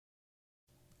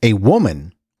A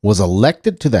woman was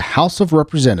elected to the House of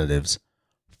Representatives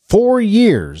 4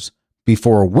 years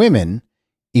before women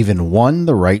even won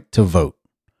the right to vote.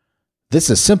 This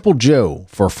is Simple Joe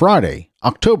for Friday,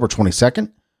 October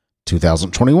 22nd,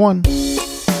 2021.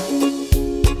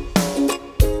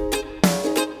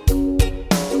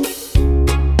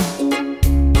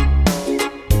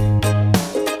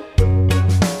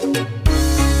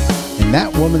 And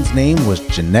that woman's name was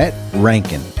Jeannette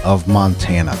Rankin of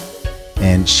Montana.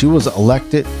 And she was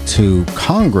elected to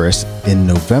Congress in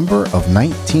November of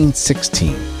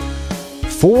 1916.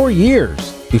 4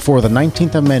 years before the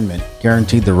 19th Amendment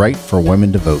guaranteed the right for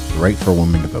women to vote.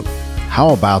 How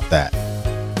about that?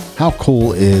 How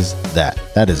cool is that?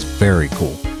 That is very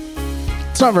cool.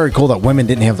 It's not very cool that women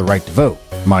didn't have the right to vote,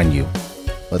 mind you.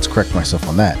 Let's correct myself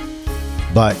on that.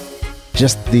 But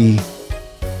just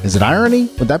is it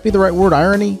irony? Would that be the right word,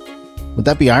 irony? Would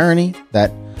that be irony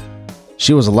that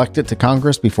she was elected to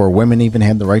Congress before women even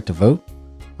had the right to vote?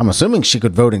 I'm assuming she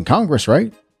could vote in Congress,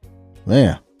 right?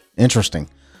 Yeah, interesting.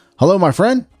 Hello, my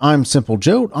friend. I'm Simple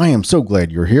Joe. I am so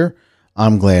glad you're here.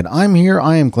 I'm glad I'm here.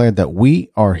 I am glad that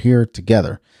we are here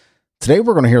together. Today,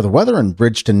 we're going to hear the weather in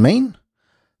Bridgeton, Maine.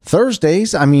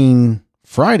 Fridays,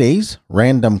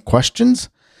 random questions,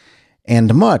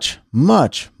 and much,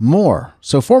 much more.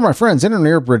 So for my friends in or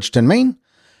near Bridgeton, Maine,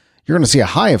 you're going to see a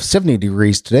high of 70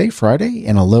 degrees today, Friday,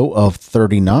 and a low of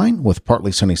 39 with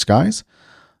partly sunny skies.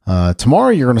 Tomorrow,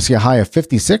 you're going to see a high of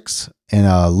 56 and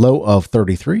a low of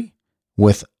 33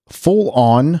 with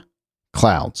full-on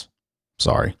clouds.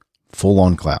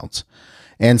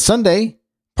 And Sunday,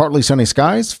 partly sunny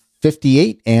skies,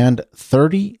 58 and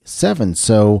 37.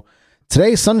 So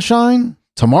today, sunshine,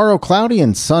 tomorrow, cloudy,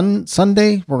 and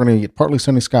Sunday, we're going to get partly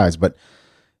sunny skies. But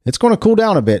it's going to cool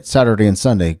down a bit Saturday and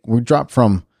Sunday. You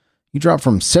drop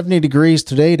from 70 degrees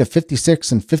today to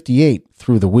 56 and 58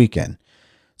 through the weekend.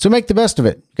 So make the best of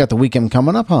it. You got the weekend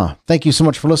coming up, huh? Thank you so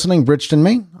much for listening, Bridgeton,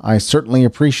 Maine. I certainly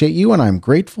appreciate you, and I'm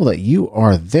grateful that you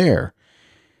are there.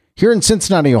 Here in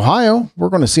Cincinnati, Ohio, we're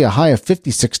going to see a high of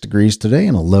 56 degrees today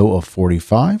and a low of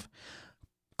 45.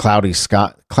 Cloudy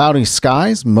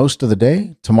skies most of the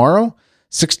day. Tomorrow,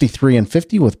 63 and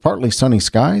 50 with partly sunny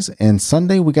skies. And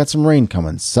Sunday, we got some rain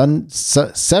coming.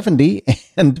 70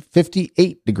 and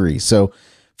 58 degrees. So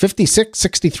 56,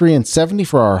 63, and 70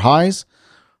 for our highs.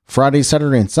 Friday,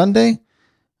 Saturday, and Sunday.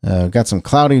 Got some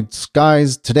cloudy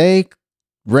skies today.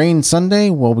 Rain Sunday.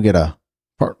 Well, we get a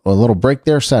little break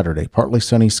there Saturday. Partly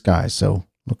sunny skies. So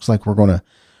looks like we're going to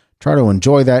try to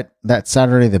enjoy that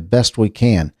Saturday the best we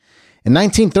can. In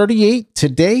 1938,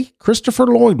 today, Christopher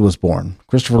Lloyd was born.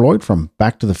 Christopher Lloyd from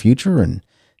Back to the Future and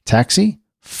Taxi.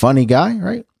 Funny guy,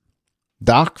 right?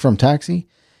 Doc from Taxi.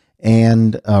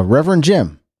 And Reverend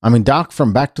Jim. Doc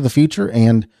from Back to the Future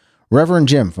and Reverend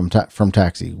Jim from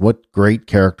Taxi. What great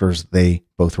characters they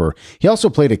both were. He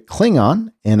also played a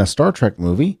Klingon in a Star Trek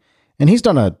movie. And he's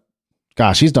done a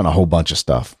whole bunch of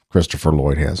stuff. Christopher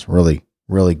Lloyd has. Really,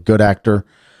 really good actor.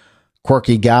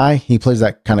 Quirky guy. He plays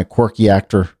that kind of quirky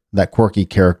actor, that quirky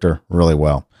character really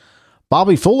well.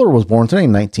 Bobby Fuller was born today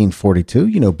in 1942.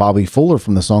 You know Bobby Fuller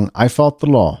from the song I Fought the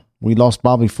Law. We lost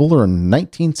Bobby Fuller in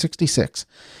 1966.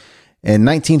 In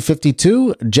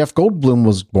 1952, Jeff Goldblum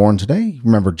was born today.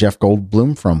 Remember Jeff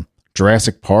Goldblum from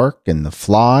Jurassic Park and The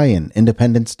Fly and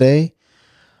Independence Day?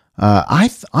 I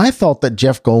thought that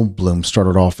Jeff Goldblum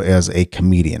started off as a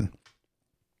comedian.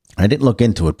 I didn't look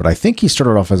into it, but I think he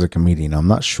started off as a comedian. I'm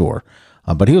not sure.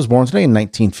 But he was born today in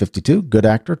 1952. Good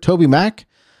actor. Toby Mac,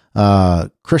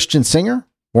 Christian singer,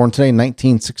 born today in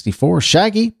 1964.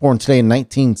 Shaggy, born today in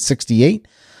 1968.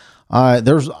 I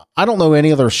don't know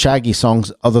any other Shaggy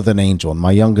songs other than Angel. And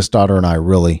my youngest daughter and I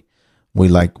we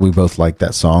both like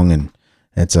that song, and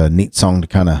it's a neat song to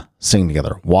kind of sing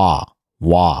together. Wah,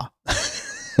 wah.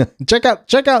 Check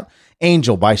out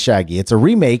Angel by Shaggy. It's a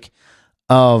remake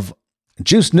of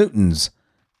Juice Newton's.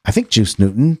 I think Juice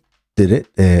Newton did it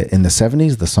in the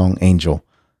 70s, the song Angel.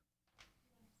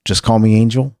 Just Call Me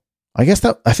Angel. I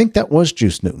think that was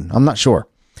Juice Newton. I'm not sure.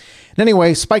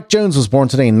 Anyway, Spike Jonze was born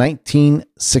today in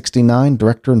 1969.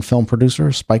 Director and film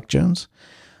producer, Spike Jonze.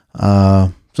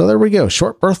 So there we go.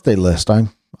 Short birthday list. I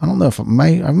don't know if I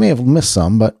may have missed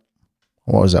some, but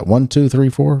what was that? 1, 2, 3,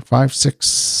 4, 5, 6,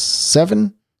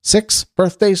 7, 6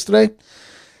 birthdays today.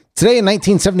 Today in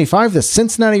 1975, the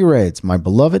Cincinnati Reds, my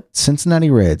beloved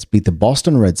Cincinnati Reds, beat the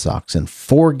Boston Red Sox in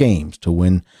 4 games to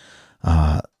win.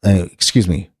 4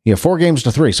 games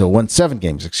to 3. So it won 7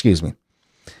 games,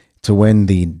 to win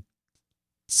the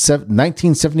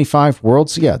 1975 World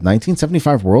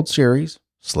Series.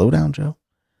 Slow down, Joe.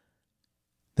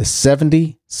 The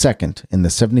 72nd in the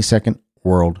 72nd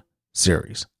World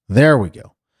Series. There we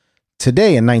go.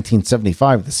 today in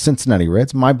 1975, the Cincinnati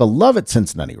Reds, my beloved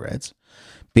Cincinnati Reds,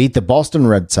 beat the Boston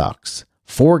Red Sox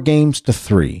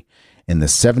 4-3 in the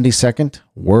 72nd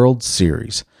World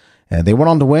Series. And they went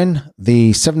on to win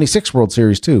the 76 World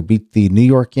Series too, beat the New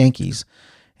York Yankees.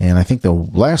 And I think the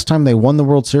last time they won the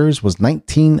World Series was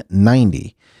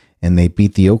 1990. And they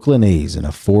beat the Oakland A's in a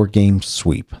 4-game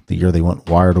sweep the year they went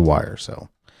wire to wire. So,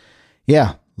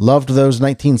 yeah, loved those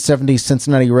 1970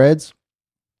 Cincinnati Reds.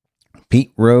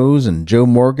 Pete Rose and Joe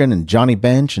Morgan and Johnny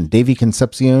Bench and Davey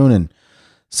Concepcion and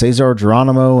Cesar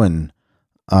Geronimo and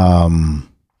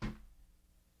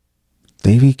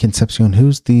Davey Concepcion.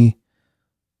 Who's the...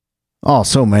 Oh,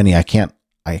 so many. I can't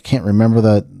remember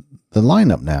the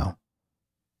lineup now.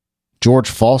 George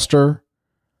Foster.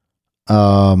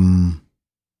 Who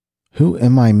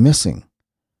am I missing?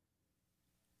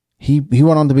 He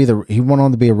went on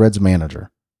to be a Reds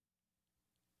manager.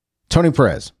 Tony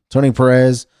Perez,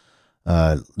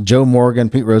 Joe Morgan,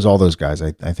 Pete Rose, all those guys.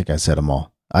 I think I said them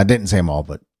all. I didn't say them all,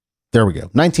 but there we go.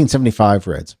 1975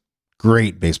 Reds.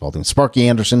 Great baseball team. Sparky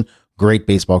Anderson, great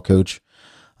baseball coach.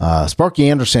 Sparky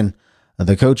Anderson,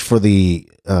 the coach for the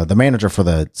manager for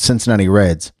the Cincinnati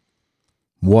Reds,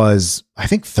 was, I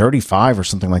think, 35 or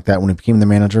something like that when he became the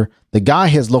manager. The guy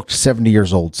has looked 70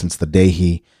 years old since the day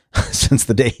he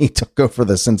took over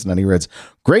the Cincinnati Reds.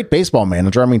 Great baseball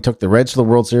manager. I mean, took the Reds to the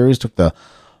World Series, took the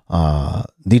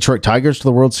Detroit Tigers to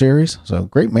the World Series. So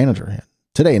great manager.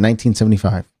 Today in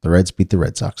 1975, the Reds beat the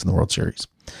Red Sox in the World Series.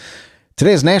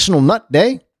 Today is National Nut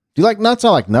Day. Do you like nuts? I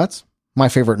like nuts. My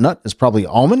favorite nut is probably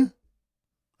almond.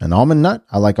 An almond nut.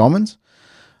 I like almonds.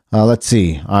 Let's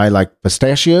see. I like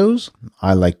pistachios.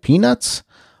 I like peanuts.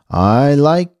 I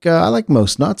like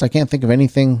most nuts. I can't think of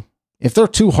anything. If they're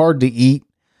too hard to eat,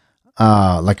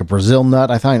 like a Brazil nut,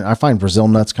 I find Brazil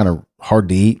nuts kind of hard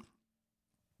to eat,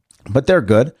 but they're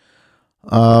good.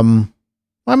 I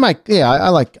like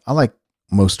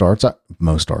most nuts.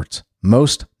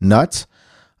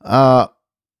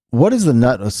 What is the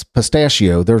nut?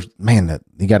 Pistachio. That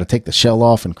you got to take the shell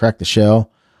off and crack the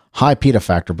shell. High PETA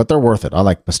factor, but they're worth it. I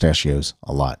like pistachios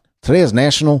a lot. Today is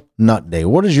National Nut Day.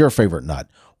 What is your favorite nut?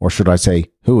 Or should I say,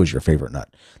 who is your favorite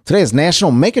nut? Today is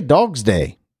National Make a Dog's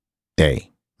Day.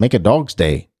 Make a Dog's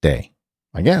Day.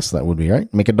 I guess that would be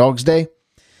right. Make a Dog's Day.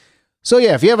 So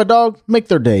yeah, if you have a dog, make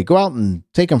their day. Go out and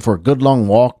take them for a good long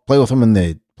walk. Play with them in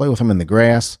the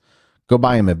grass. Go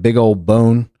buy them a big old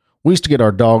bone. We used to go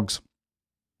to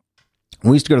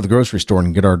the grocery store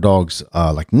and get our dogs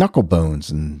like knuckle bones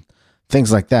and things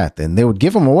like that. And they would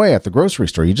give them away at the grocery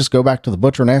store. You just go back to the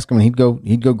butcher and ask him, and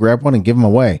he'd go grab one and give them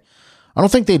away. I don't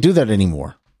think they do that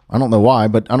anymore. I don't know why,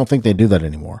 but I don't think they do that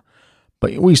anymore.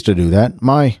 But we used to do that.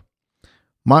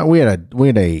 We had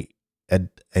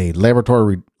a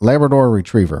Labrador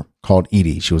retriever called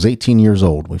Edie. She was 18 years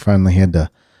old. We finally had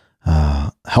to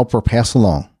help her pass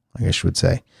along, I guess you would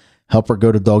say, help her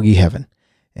go to doggy heaven.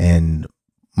 And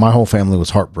my whole family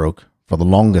was heartbroken for the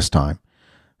longest time.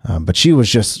 But she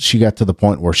got to the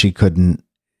point where she couldn't,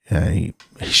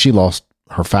 she lost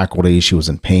her faculties. She was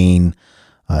in pain.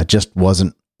 Just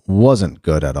wasn't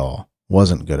good at all.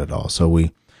 So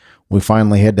we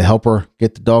finally had to help her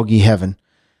get to doggy heaven.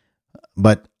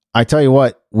 But I tell you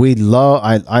what,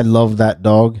 I love that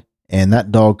dog, and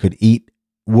that dog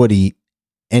would eat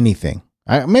anything.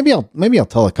 Maybe I'll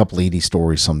tell a couple of Edie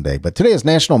stories someday, but today is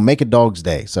National Make a Dog's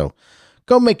Day. So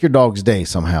go make your dog's day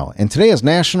somehow. And today is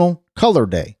National Color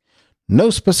Day. No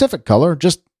specific color,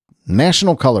 just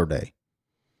National Color Day.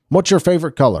 What's your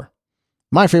favorite color?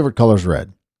 My favorite color is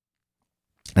red.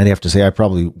 I'd have to say I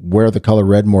probably wear the color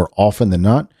red more often than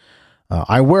not.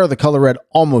 I wear the color red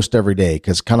almost every day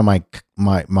because kind of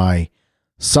my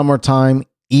summertime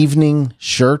evening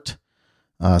shirt,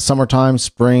 summertime,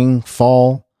 spring,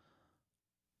 fall.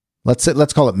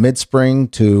 Let's call it mid-spring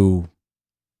to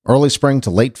early spring to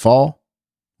late fall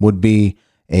would be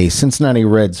a Cincinnati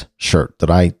Reds shirt that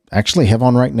I actually have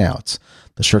on right now. It's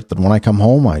the shirt that when I come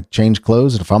home, I change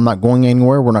clothes. And if I'm not going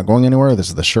anywhere, we're not going anywhere. This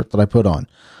is the shirt that I put on.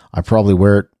 I probably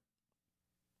wear it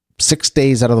 6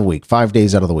 days out of the week, 5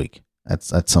 days out of the week.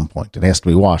 That's at some point. It has to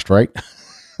be washed, right?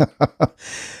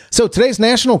 So today's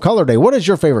National Color Day. What is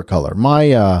your favorite color?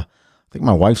 I think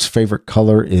my wife's favorite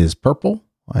color is purple.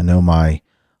 I know my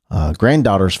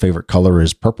granddaughter's favorite color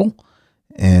is purple.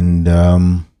 And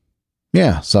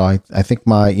so I think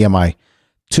my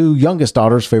two youngest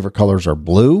daughters' favorite colors are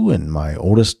blue, and my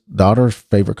oldest daughter's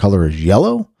favorite color is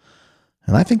yellow.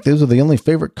 And I think those are the only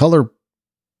favorite colors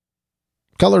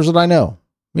that I know.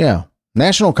 Yeah.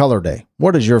 National Color Day.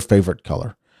 What is your favorite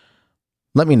color?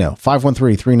 Let me know.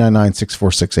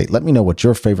 513-399-6468. Let me know what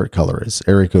your favorite color is.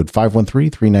 Area code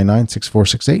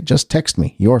 513-399-6468. Just text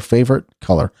me your favorite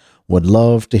color. Would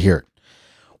love to hear it.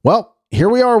 Well, here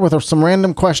we are with some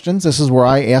random questions. This is where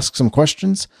I ask some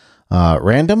questions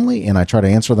randomly, and I try to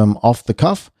answer them off the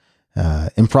cuff,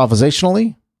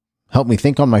 improvisationally. Help me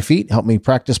think on my feet, help me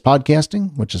practice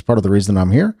podcasting, which is part of the reason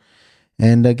I'm here,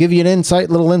 and give you an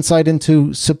little insight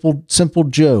into Simple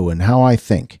Joe and how I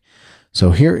think.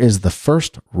 So here is the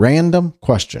first random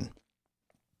question.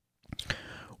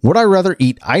 Would I rather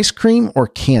eat ice cream or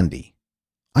candy?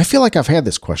 I feel like I've had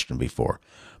this question before,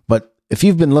 but if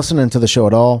you've been listening to the show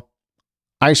at all,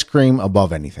 ice cream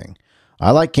above anything.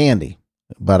 I like candy,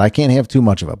 but I can't have too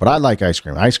much of it, but I like ice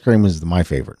cream. Ice cream is my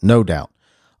favorite, no doubt.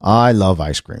 I love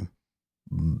ice cream.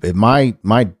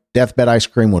 My deathbed ice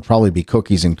cream would probably be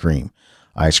cookies and cream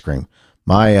ice cream.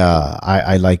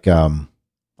 I like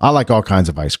all kinds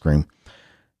of ice cream.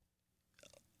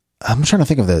 I'm trying to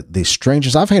think of the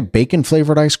strangest. I've had bacon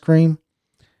flavored ice cream.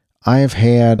 I have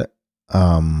had,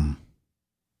 I'm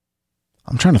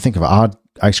trying to think of odd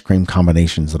ice cream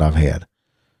combinations that I've had.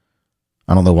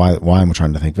 I don't know why I'm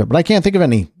trying to think of it, but I can't think of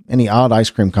any odd ice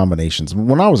cream combinations.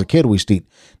 When I was a kid, we used to eat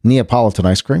Neapolitan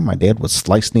ice cream. My dad would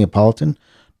slice Neapolitan,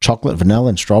 chocolate, vanilla,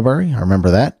 and strawberry. I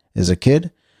remember that as a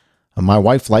kid. My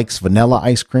wife likes vanilla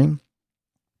ice cream.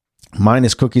 Mine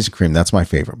is cookies and cream. That's my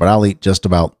favorite, but I'll eat just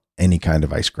about any kind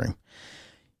of ice cream.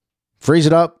 Freeze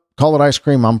it up, call it ice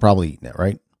cream. I'm probably eating it,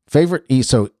 right?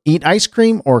 So eat ice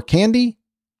cream or candy?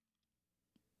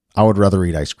 I would rather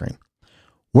eat ice cream.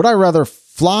 Would I rather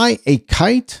fly a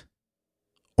kite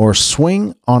or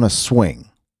swing on a swing?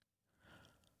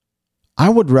 I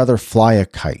would rather fly a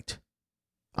kite.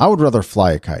 Yes, I would rather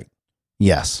fly a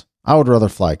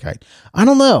kite. I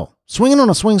don't know. Swinging on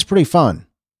a swing is pretty fun.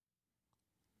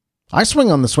 I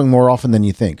swing on the swing more often than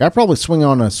you think. I probably swing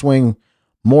on a swing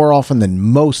more often than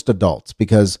most adults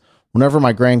because whenever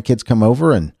my grandkids come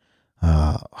over, and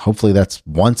hopefully that's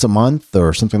once a month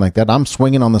or something like that, I'm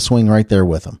swinging on the swing right there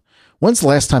with them. When's the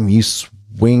last time you swung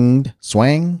on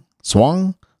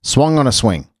a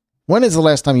swing? When is the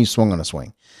last time you swung on a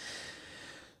swing?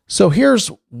 So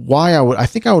here's why I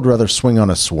think I would rather swing on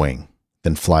a swing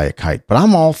than fly a kite. But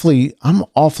I'm awfully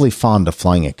fond of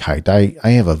flying a kite. I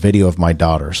have a video of my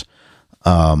daughters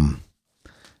flying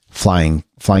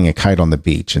a kite on the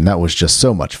beach, and that was just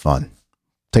so much fun.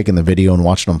 Taking the video and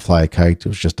watching them fly a kite, it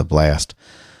was just a blast.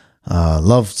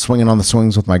 Love swinging on the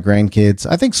swings with my grandkids.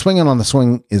 I think swinging on the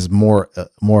swing is more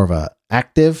of a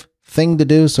active thing to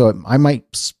do, so I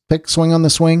might pick swing on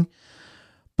the swing.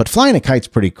 But flying a kite's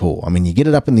pretty cool. I mean, you get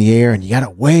it up in the air and you got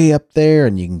it way up there,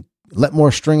 and you can let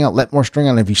more string out.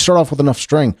 And if you start off with enough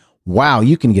string, wow,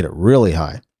 you can get it really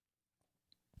high.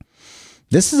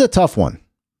 This is a tough one.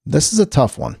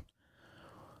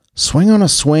 Swing on a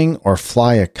swing or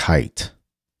fly a kite?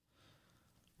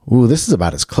 Ooh, this is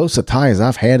about as close a tie as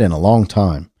I've had in a long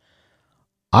time.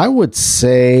 I would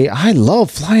say I love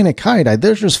flying a kite.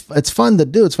 It's fun to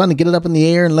do. It's fun to get it up in the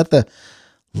air and let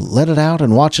it out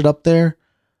and watch it up there.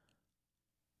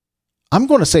 I'm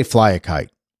going to say fly a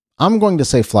kite. I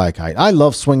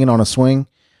love swinging on a swing,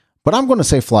 but I'm going to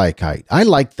say fly a kite.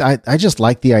 I just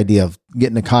like the idea of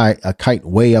getting a kite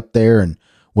way up there and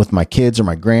with my kids or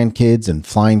my grandkids and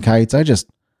flying kites.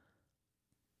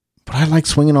 But I like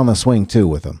swinging on the swing too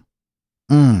with them.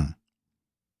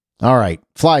 All right,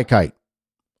 fly a kite.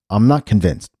 I'm not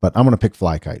convinced, but I'm going to pick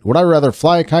fly a kite. Would I rather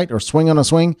fly a kite or swing on a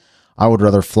swing? I would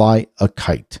rather fly a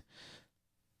kite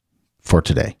for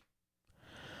today.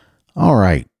 All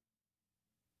right.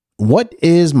 What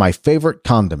is my favorite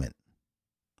condiment?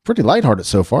 Pretty lighthearted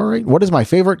so far, right? What is my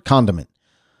favorite condiment?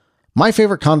 My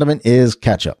favorite condiment is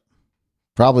ketchup.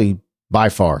 Probably by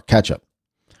far, ketchup.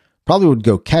 Probably would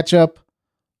go ketchup,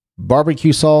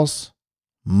 barbecue sauce,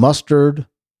 mustard.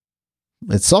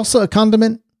 Is salsa a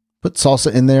condiment? Put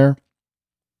salsa in there.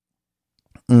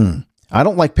 I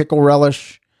don't like pickle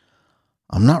relish.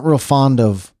 I'm not real fond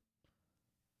of.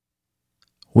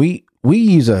 We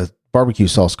use a barbecue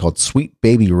sauce called Sweet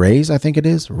Baby Ray's, I think it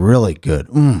is. Really good.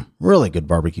 Really good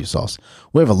barbecue sauce.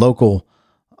 We have a local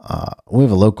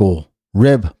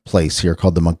rib place here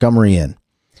called the Montgomery Inn,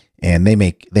 and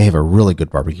they have a really good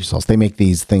barbecue sauce. They make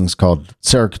these things called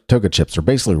Saratoga chips. They're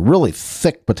basically really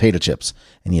thick potato chips,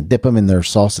 and you dip them in their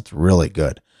sauce. It's really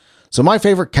good. So my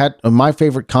favorite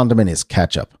condiment is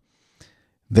ketchup.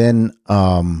 Then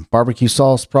barbecue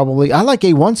sauce, probably. I like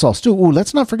A1 sauce too. Ooh,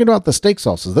 let's not forget about the steak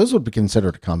sauces. Those would be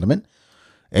considered a condiment.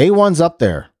 A1's up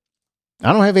there.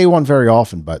 I don't have A1 very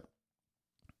often, but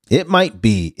it might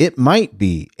be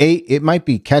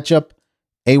ketchup,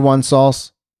 A1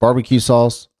 sauce, barbecue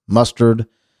sauce, mustard,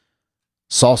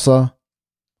 salsa.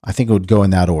 I think it would go in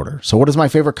that order. So what is my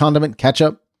favorite condiment?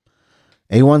 Ketchup,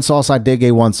 A1 sauce, I dig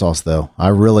A1 sauce though. I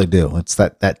really do. It's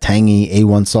that tangy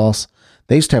A1 sauce.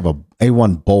 They used to have a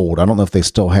A1 Bold. I don't know if they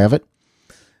still have it,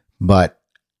 but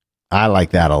I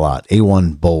like that a lot.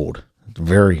 A1 Bold.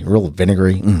 Very, real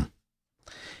vinegary.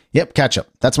 Yep, ketchup.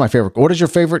 That's my favorite. What is your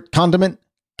favorite condiment?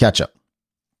 Ketchup.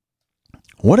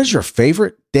 What is your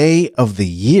favorite day of the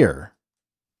year?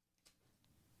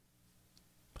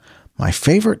 My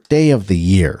favorite day of the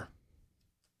year.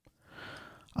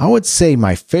 I would say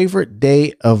my favorite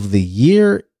day of the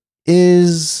year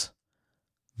is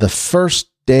the first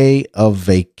day of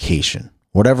vacation.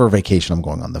 Whatever vacation I'm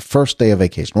going on. The first day of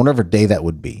vacation. Whatever day that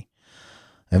would be.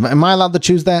 Am I allowed to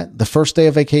choose that? The first day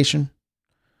of vacation?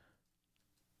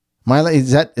 Would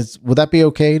that be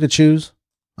okay to choose?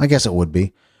 I guess it would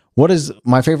be. What is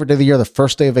my favorite day of the year? The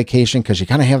first day of vacation, because you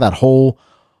kind of have that whole,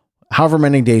 however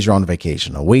many days you're on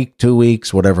vacation, a week, 2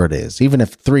 weeks, whatever it is. Even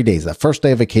if 3 days, that first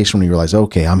day of vacation when you realize,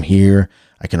 okay, I'm here,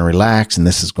 I can relax, and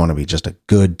this is going to be just a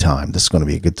good time. This is going to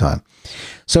be a good time.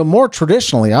 So more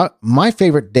traditionally, my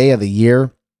favorite day of the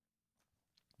year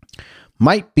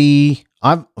might be,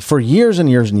 for years and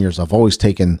years and years, I've always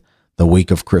taken the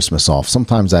week of Christmas off.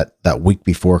 Sometimes that week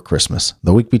before Christmas,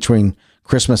 the week between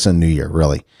Christmas and New Year,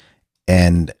 really.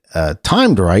 And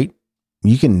timed right,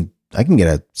 I can get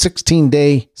a 16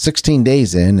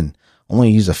 days in and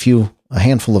only use a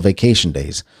handful of vacation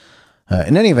days.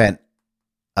 In any event,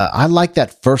 I like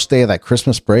that first day of that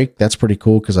Christmas break. That's pretty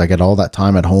cool because I get all that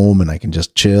time at home and I can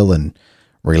just chill and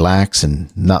relax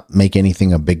and not make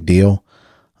anything a big deal.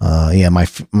 My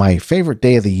favorite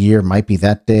day of the year might be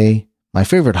that day. My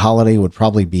favorite holiday would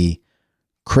probably be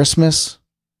Christmas.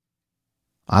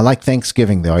 I like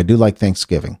Thanksgiving though. I do like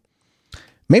Thanksgiving.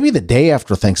 Maybe the day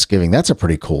after Thanksgiving. That's a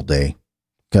pretty cool day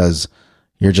because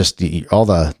you're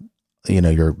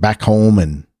you're back home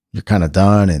and you're kind of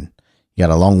done and you got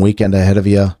a long weekend ahead of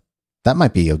you. That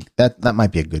might be that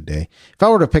might be a good day. If I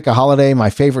were to pick a holiday, my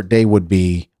favorite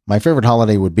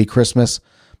holiday would be Christmas.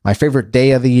 My favorite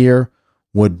day of the year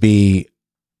would be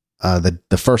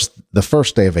the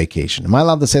first day of vacation. Am I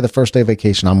allowed to say the first day of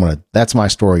vacation? That's my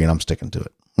story and I'm sticking to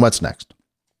it. What's next?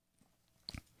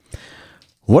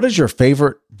 What is your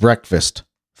favorite breakfast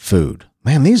food?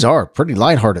 Man, these are pretty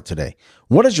lighthearted today.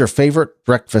 What is your favorite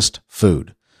breakfast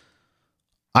food?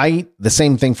 I eat the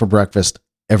same thing for breakfast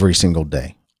every single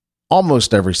day.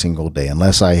 Almost every single day,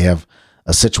 unless I have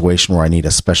a situation where I need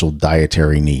a special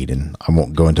dietary need, and I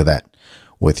won't go into that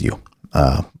with you.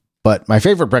 But my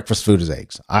favorite breakfast food is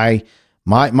eggs.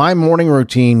 My morning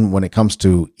routine when it comes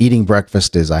to eating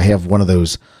breakfast is I have one of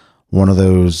those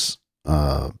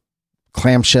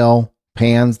clamshell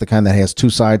pans, the kind that has two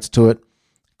sides to it.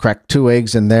 Crack 2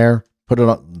 eggs in there. Put it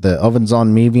on the oven's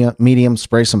on medium.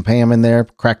 Spray some Pam in there.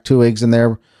 Crack 2 eggs in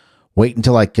there. Wait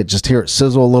until I could just hear it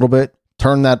sizzle a little bit.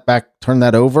 Turn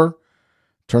that over.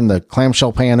 Turn the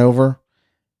clamshell pan over.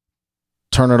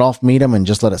 Turn it off medium and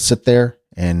just let it sit there.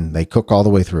 And they cook all the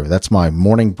way through. That's my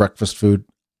morning breakfast food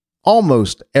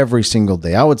almost every single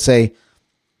day. I would say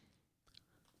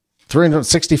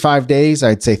 365 days,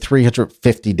 I'd say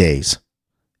 350 days.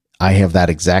 I have that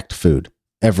exact food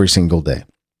every single day.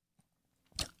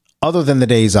 Other than the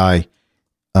days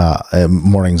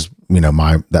mornings,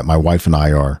 that my wife and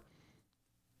I are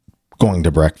going to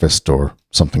breakfast or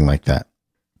something like that.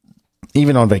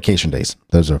 Even on vacation days,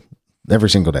 those are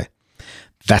every single day.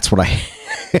 That's what I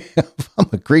have. I'm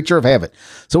a creature of habit.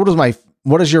 So what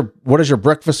is your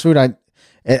breakfast food?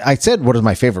 I said, what is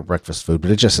my favorite breakfast food, but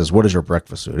it just says, what is your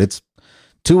breakfast food? It's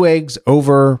 2 eggs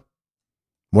over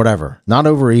whatever, not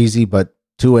over easy, but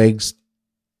 2 eggs,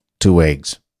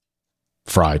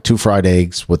 fried, 2 fried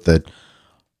eggs with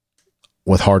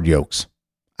hard yolks.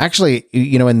 Actually,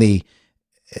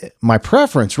 my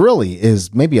preference really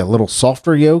is maybe a little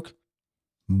softer yolk,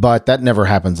 but that never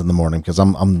happens in the morning because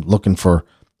I'm looking for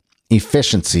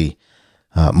efficiency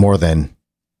more than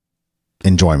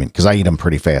enjoyment because I eat them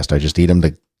pretty fast. I just eat them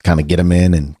to kind of get them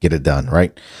in and get it done,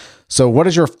 right? So what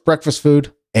is your breakfast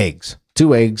food? Eggs.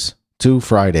 2 eggs, 2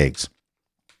 fried eggs.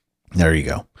 There you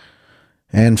go.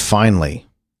 And finally,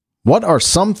 what are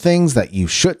some things that you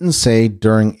shouldn't say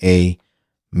during a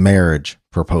marriage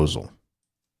proposal?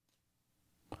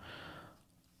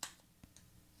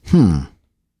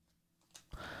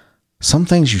 Some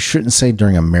things you shouldn't say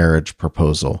during a marriage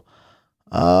proposal.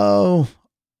 Oh,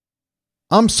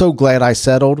 I'm so glad I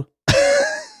settled.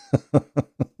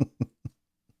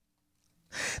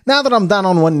 Now that I'm down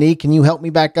on one knee, can you help me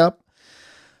back up?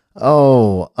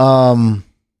 Oh,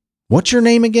 what's your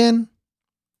name again?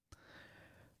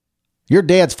 Your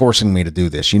dad's forcing me to do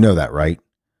this. You know that, right?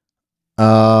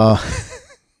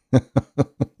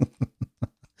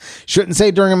 Shouldn't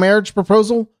say during a marriage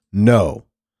proposal? No.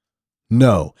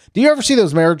 No. Do you ever see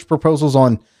those marriage proposals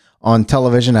on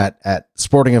television at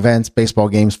sporting events, baseball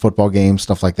games, football games,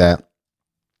 stuff like that?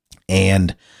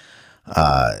 And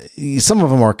some of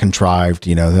them are contrived.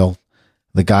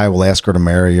 The guy will ask her to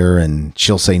marry her and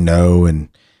she'll say no, and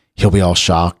he'll be all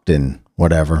shocked and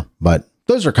whatever. But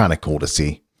those are kind of cool to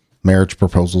see, marriage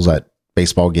proposals at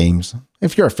baseball games.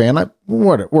 If you're a fan,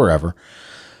 wherever.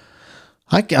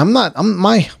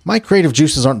 My creative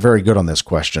juices aren't very good on this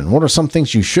question. What are some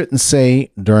things you shouldn't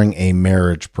say during a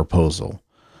marriage proposal?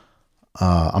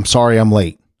 I'm sorry I'm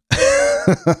late.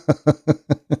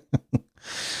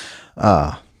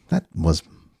 That was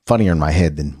funnier in my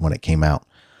head than when it came out.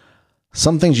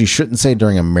 Some things you shouldn't say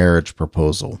during a marriage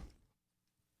proposal.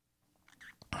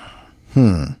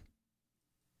 I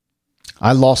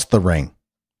lost the ring.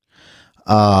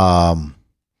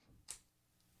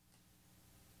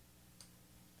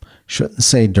 Shouldn't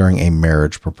say during a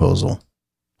marriage proposal.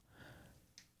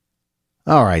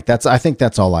 All right. I think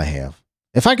that's all I have.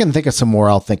 If I can think of some more,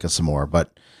 I'll think of some more,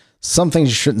 but some things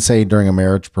you shouldn't say during a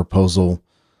marriage proposal.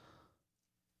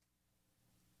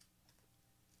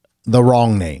 The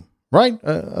wrong name, right?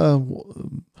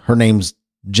 Her name's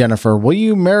Jennifer. Will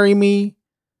you marry me?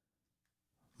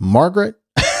 Margaret?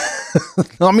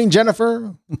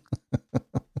 Jennifer.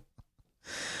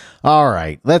 All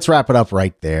right. Let's wrap it up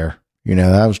right there.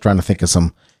 I was trying to think of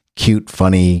some cute,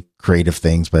 funny, creative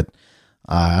things, but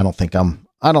I don't think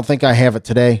I have it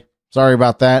today. Sorry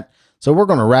about that. So we're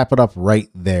going to wrap it up right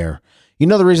there.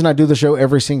 The reason I do the show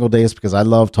every single day is because I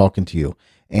love talking to you.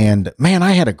 And man,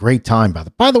 I had a great time.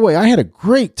 By the way, I had a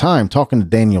great time talking to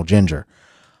Daniel Ginger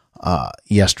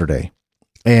yesterday.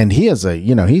 And he is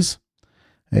he's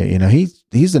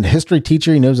a history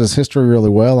teacher. He knows his history really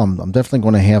well. I'm definitely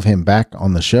going to have him back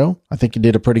on the show. I think he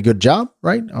did a pretty good job,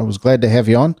 right? I was glad to have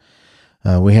you on.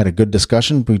 We had a good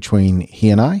discussion between he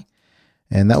and I,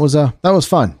 and that was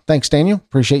fun. Thanks, Daniel.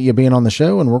 Appreciate you being on the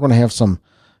show. And we're going to have some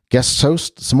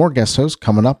more guest hosts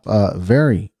coming up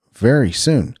very, very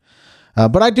soon.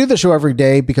 But I do the show every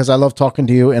day because I love talking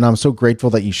to you, and I'm so grateful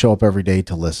that you show up every day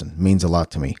to listen. It means a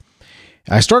lot to me.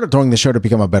 I started doing the show to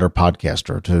become a better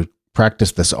podcaster, to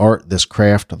practice this art, this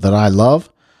craft that I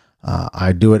love.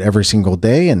 I do it every single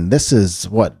day. And this is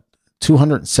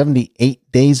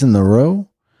 278 days in a row.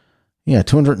 Yeah.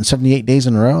 278 days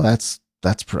in a row. I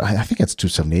think it's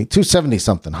 278, 270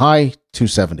 something, high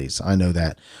 270s. I know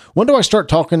that. When do I start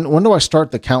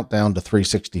the countdown to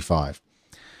 365?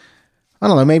 I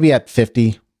don't know, maybe at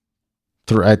 50,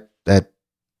 at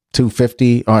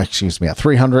 250. Oh, excuse me. At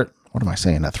 300. What am I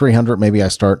saying? At 300, maybe I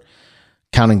start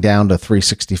counting down to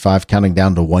 365, counting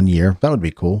down to 1 year. That would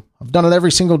be cool. I've done it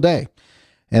every single day.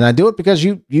 And I do it because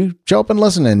you show up and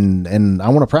listen, and I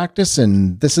want to practice,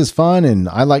 and this is fun, and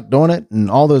I like doing it, and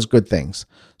all those good things.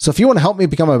 So if you want to help me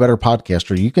become a better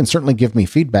podcaster, you can certainly give me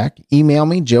feedback. Email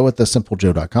me,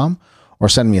 joe@thesimplejoe.com, or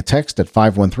send me a text at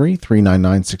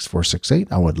 513-399-6468.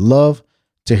 I would love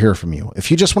to hear from you. If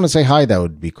you just want to say hi, that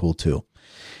would be cool too.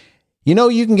 You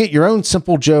can get your own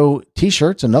Simple Joe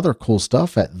t-shirts and other cool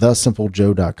stuff at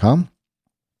thesimplejoe.com.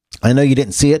 I know you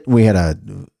didn't see it. We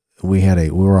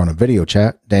were on a video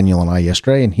chat, Daniel and I,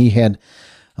 yesterday, and he had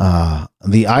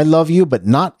the I love you, but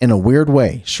not in a weird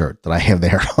way shirt that I have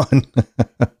there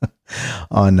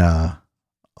on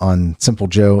Simple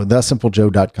Joe,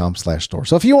 thesimplejoe.com/store.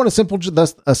 So if you want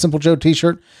a Simple Joe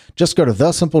t-shirt, just go to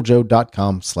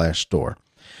thesimplejoe.com/store.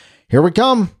 Here we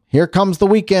come. Here comes the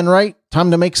weekend, right?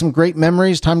 Time to make some great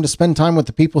memories. Time to spend time with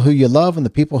the people who you love and the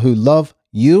people who love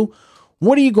you.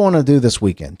 What are you going to do this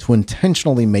weekend to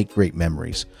intentionally make great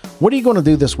memories? What are you going to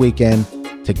do this weekend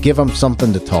to give them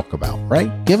something to talk about,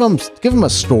 right? Give them a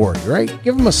story, right?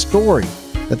 Give them a story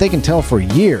that they can tell for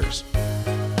years.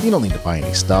 You don't need to buy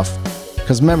any stuff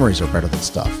because memories are better than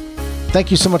stuff. Thank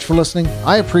you so much for listening.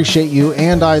 I appreciate you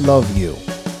and I love you,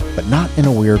 but not in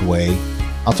a weird way.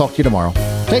 I'll talk to you tomorrow.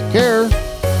 Take care.